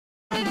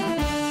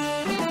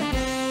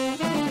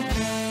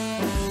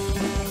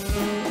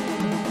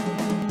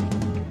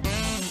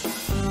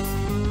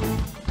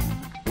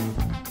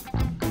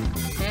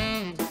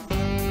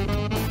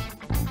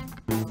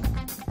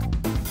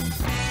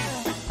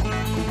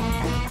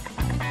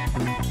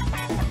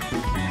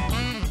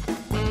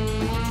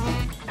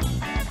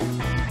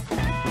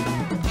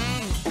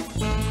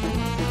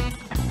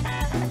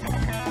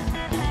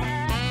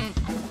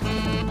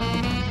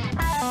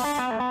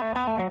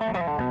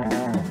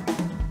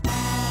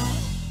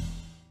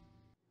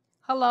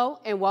Hello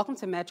and welcome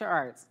to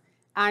MetroArts.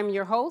 I'm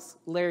your host,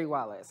 Larry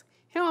Wallace.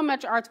 Here on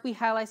MetroArts, we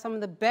highlight some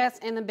of the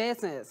best in the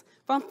business,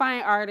 from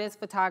fine artists,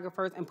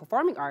 photographers, and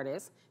performing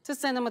artists to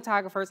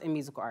cinematographers and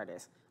musical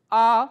artists,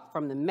 all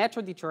from the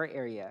Metro Detroit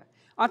area.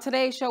 On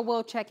today's show,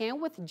 we'll check in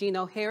with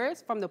Geno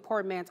Harris from the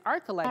Poor Man's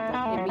Art Collective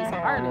and meet some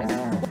artists.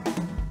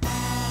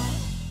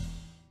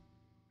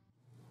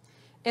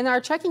 In our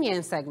checking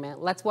in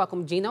segment, let's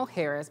welcome Geno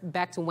Harris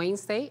back to Wayne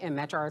State and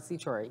MetroArts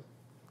Detroit.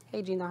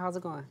 Hey Geno, how's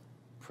it going?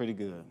 Pretty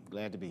good.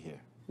 Glad to be here.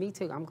 Me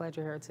too. I'm glad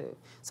you're here too.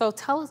 So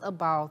tell us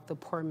about the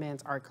Poor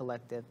Man's Art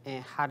Collective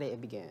and how did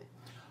it begin?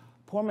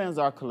 Poor Man's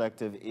Art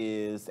Collective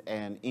is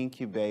an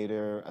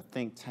incubator, a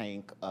think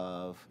tank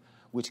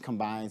which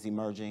combines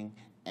emerging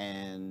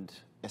and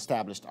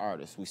established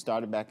artists. We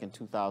started back in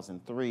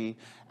 2003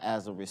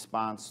 as a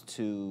response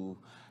to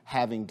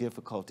having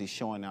difficulty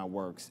showing our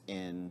works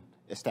in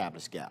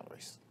established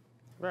galleries.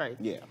 Right.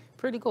 Yeah.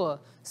 Pretty cool.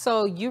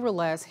 So you were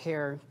last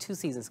here 2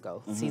 seasons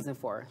ago, season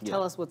 4. Yeah.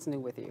 Tell us what's new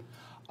with you.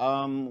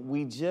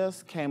 We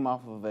just came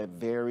off of a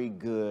very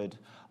good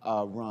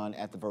run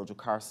at the Virgil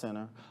Carr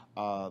Center.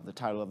 The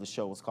title of the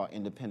show was called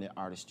Independent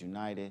Artists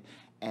United,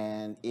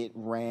 and it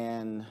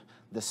ran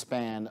the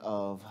span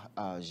of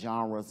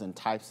genres and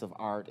types of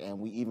art, and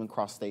we even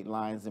crossed state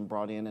lines and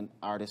brought in an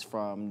artist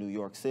from New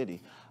York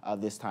City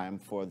this time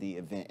for the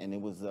event, and it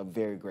was a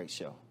very great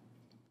show.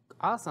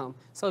 Awesome.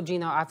 So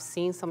Geno, I've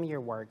seen some of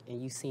your work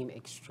and you seem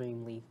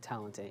extremely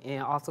talented. And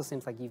it also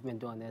seems like you've been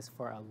doing this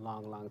for a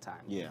long, long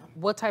time. Yeah.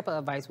 What type of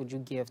advice would you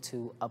give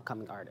to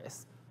upcoming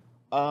artists?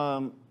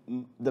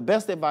 The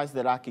best advice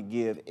that I could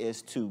give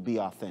is to be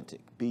authentic,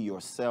 be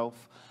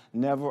yourself,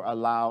 never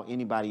allow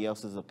anybody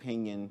else's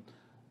opinion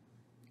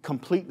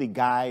completely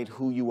guide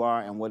who you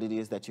are and what it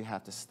is that you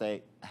have to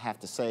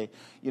say.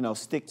 You know,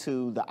 stick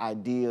to the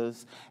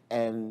ideas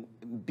and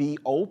be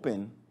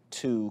open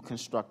to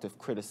constructive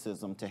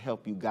criticism to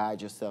help you guide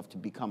yourself to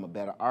become a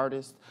better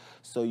artist,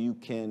 so you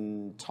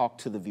can talk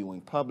to the viewing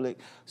public,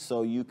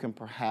 so you can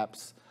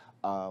perhaps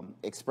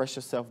express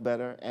yourself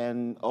better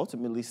and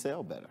ultimately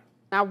sell better.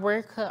 Now,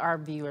 where could our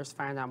viewers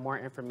find out more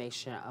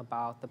information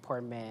about the Poor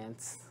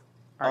Man's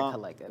Art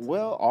Collective?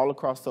 Well, all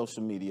across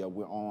social media.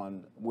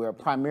 We're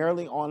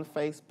primarily on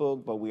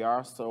Facebook, but we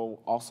are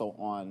also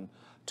on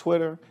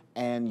Twitter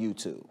and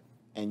YouTube.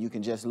 And you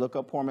can just look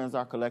up Poor Man's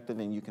Art Collective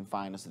and you can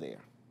find us there.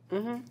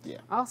 Yeah.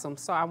 Awesome.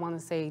 So I want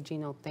to say,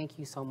 Geno, thank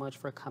you so much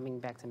for coming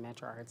back to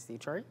MetroArts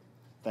Detroit.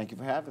 Thank you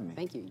for having me.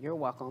 Thank you. You're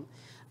welcome.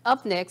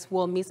 Up next,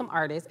 we'll meet some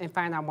artists and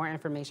find out more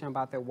information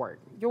about their work.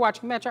 You're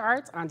watching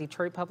MetroArts on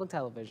Detroit Public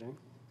Television.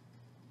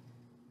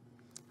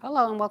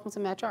 Hello and welcome to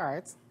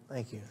MetroArts.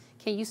 Thank you.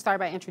 Can you start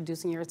by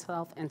introducing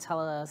yourself and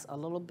tell us a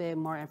little bit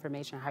more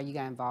information how you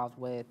got involved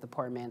with the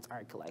Poor Man's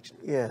Art Collection?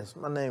 Yes,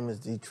 my name is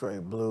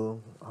Detroit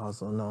Blue,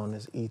 also known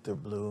as Ether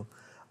Blue.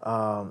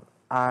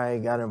 I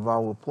got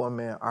involved with Poor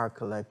Man Art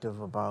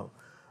Collective about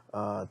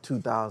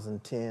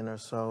 2010 or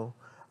so.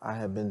 I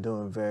have been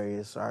doing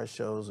various art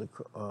shows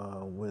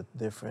with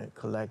different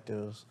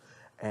collectives,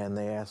 and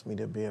they asked me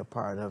to be a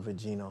part of it.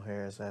 Geno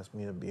Harris asked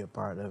me to be a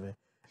part of it.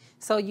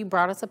 So you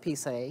brought us a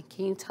piece today.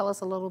 Can you tell us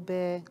a little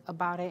bit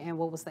about it and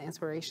what was the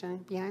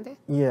inspiration behind it?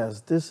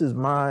 Yes, this is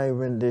my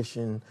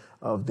rendition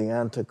of the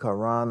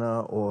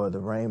Antakarana, or the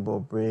Rainbow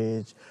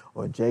Bridge,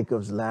 or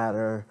Jacob's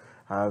Ladder,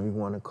 however you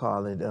want to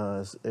call it.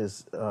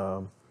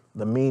 The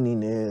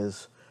meaning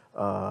is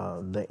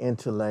the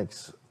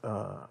intellect's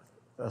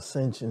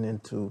ascension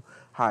into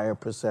higher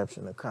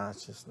perception of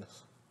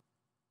consciousness.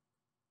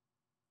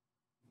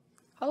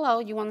 Hello,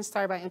 you want to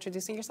start by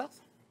introducing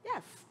yourself?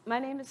 Yes, my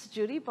name is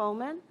Judy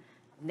Bowman,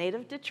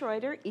 native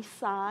Detroiter, East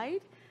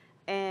Side,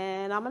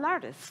 and I'm an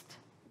artist.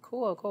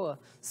 Cool, cool.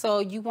 So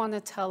you want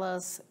to tell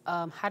us,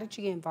 how did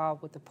you get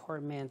involved with the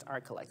Poor Man's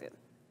Art Collective?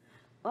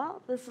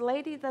 Well, this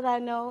lady that I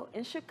know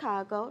in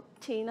Chicago,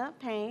 Tina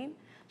Payne,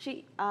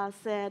 she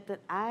said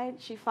that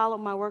she followed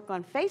my work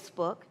on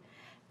Facebook,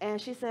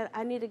 and she said,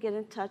 I need to get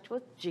in touch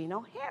with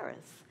Geno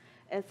Harris.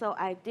 And so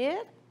I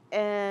did,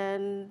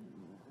 and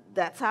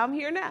that's how I'm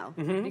here now,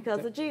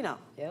 because of Geno.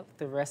 Yep,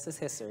 the rest is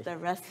history. The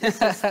rest is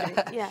history,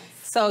 yes.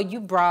 So you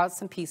brought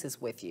some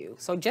pieces with you.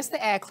 So just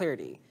to add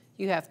clarity,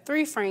 you have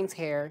 3 frames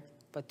here,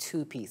 but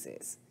 2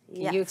 pieces.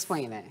 Can you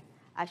explain that?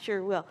 I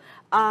sure will.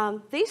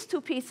 These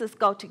 2 pieces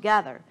go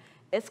together.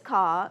 It's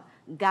called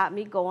Got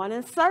Me Going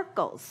in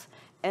Circles.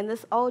 And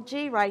this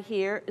OG right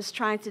here is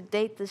trying to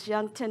date this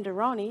young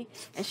tenderoni,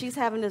 and she's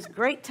having this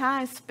great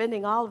time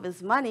spending all of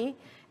his money,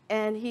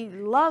 and he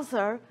loves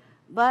her,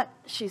 but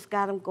she's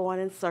got him going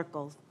in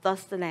circles.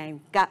 Thus the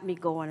name, Got Me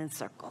Going in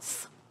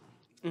Circles.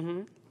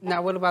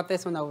 Now what about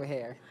this one over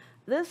here?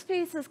 This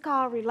piece is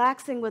called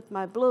Relaxing with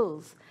My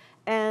Blues.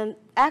 And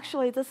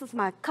actually, this is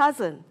my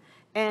cousin.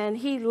 And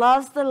he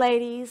loves the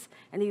ladies,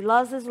 and he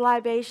loves his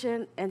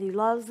libation, and he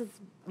loves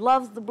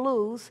the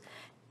blues,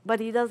 but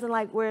he doesn't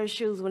like wearing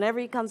shoes. Whenever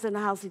he comes in the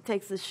house, he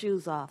takes his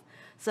shoes off.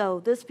 So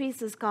this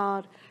piece is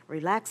called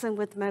Relaxing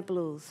with My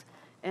Blues.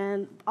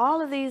 And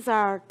all of these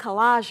are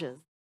collages.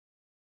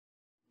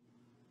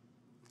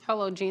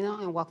 Hello, Geno,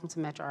 and welcome to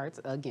MetroArts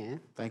again.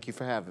 Thank you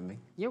for having me.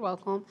 You're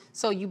welcome.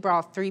 So you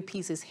brought 3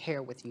 pieces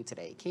here with you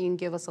today. Can you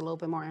give us a little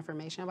bit more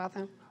information about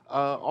them?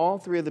 All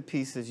 3 of the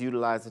pieces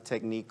utilize a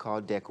technique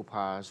called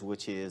decoupage,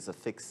 which is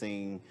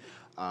affixing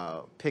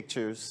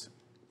pictures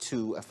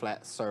to a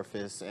flat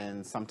surface,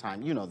 and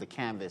sometimes, you know, the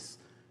canvas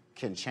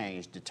can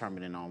change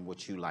depending on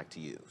what you like to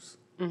use.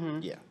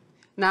 Yeah.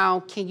 Now,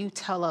 can you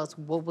tell us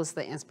what was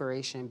the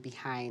inspiration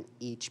behind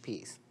each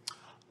piece?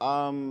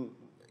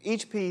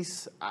 Each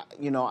piece,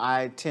 you know,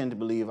 I tend to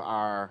believe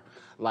are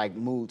like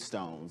mood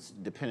stones,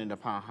 depending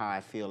upon how I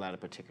feel at a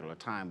particular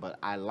time. But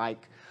I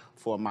like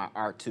for my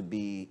art to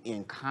be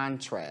in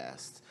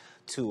contrast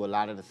to a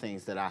lot of the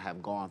things that I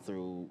have gone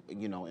through,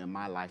 you know, in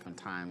my life and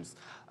times.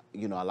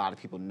 You know, a lot of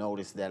people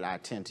notice that I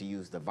tend to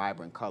use the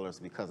vibrant colors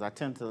because I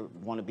tend to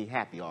want to be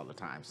happy all the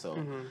time.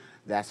 So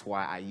that's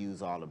why I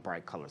use all the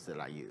bright colors that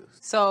I use.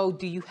 So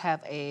do you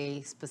have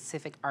a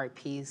specific art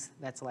piece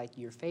that's like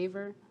your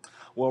favorite?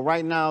 Well,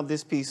 right now,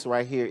 this piece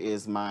right here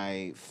is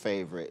my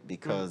favorite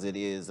because it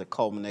is a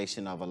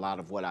culmination of a lot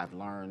of what I've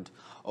learned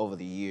over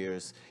the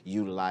years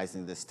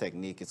utilizing this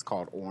technique. It's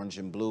called Orange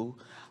and Blue.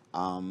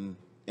 And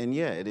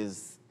yeah, it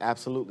is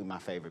absolutely my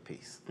favorite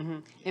piece.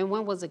 And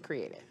when was it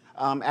created?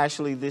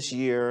 Actually, this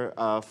year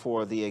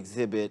for the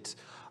exhibit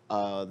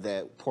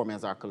that Poor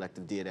Man's Art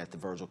Collective did at the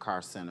Virgil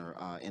Carr Center,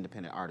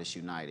 Independent Artists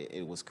United,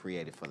 it was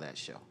created for that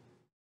show.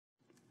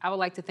 I would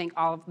like to thank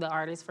all of the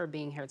artists for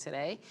being here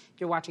today.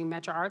 You're watching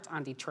MetroArts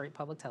on Detroit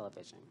Public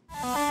Television.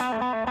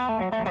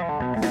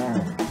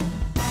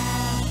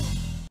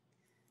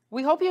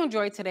 We hope you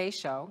enjoyed today's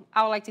show.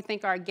 I would like to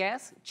thank our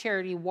guests,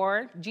 Charity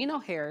Ward, Geno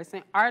Harris,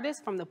 and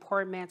artists from the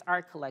Poor Man's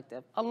Art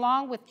Collective,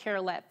 along with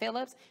Carolette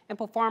Phillips and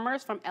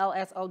performers from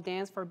LSO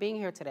Dance for being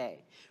here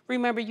today.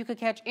 Remember, you can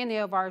catch any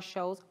of our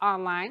shows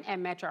online at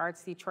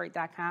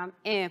MetroArtsDetroit.com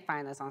and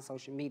find us on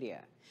social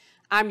media.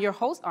 I'm your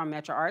host on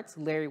MetroArts,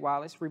 Larry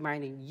Wallace,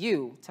 reminding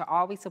you to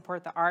always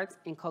support the arts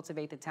and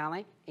cultivate the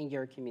talent in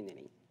your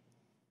community.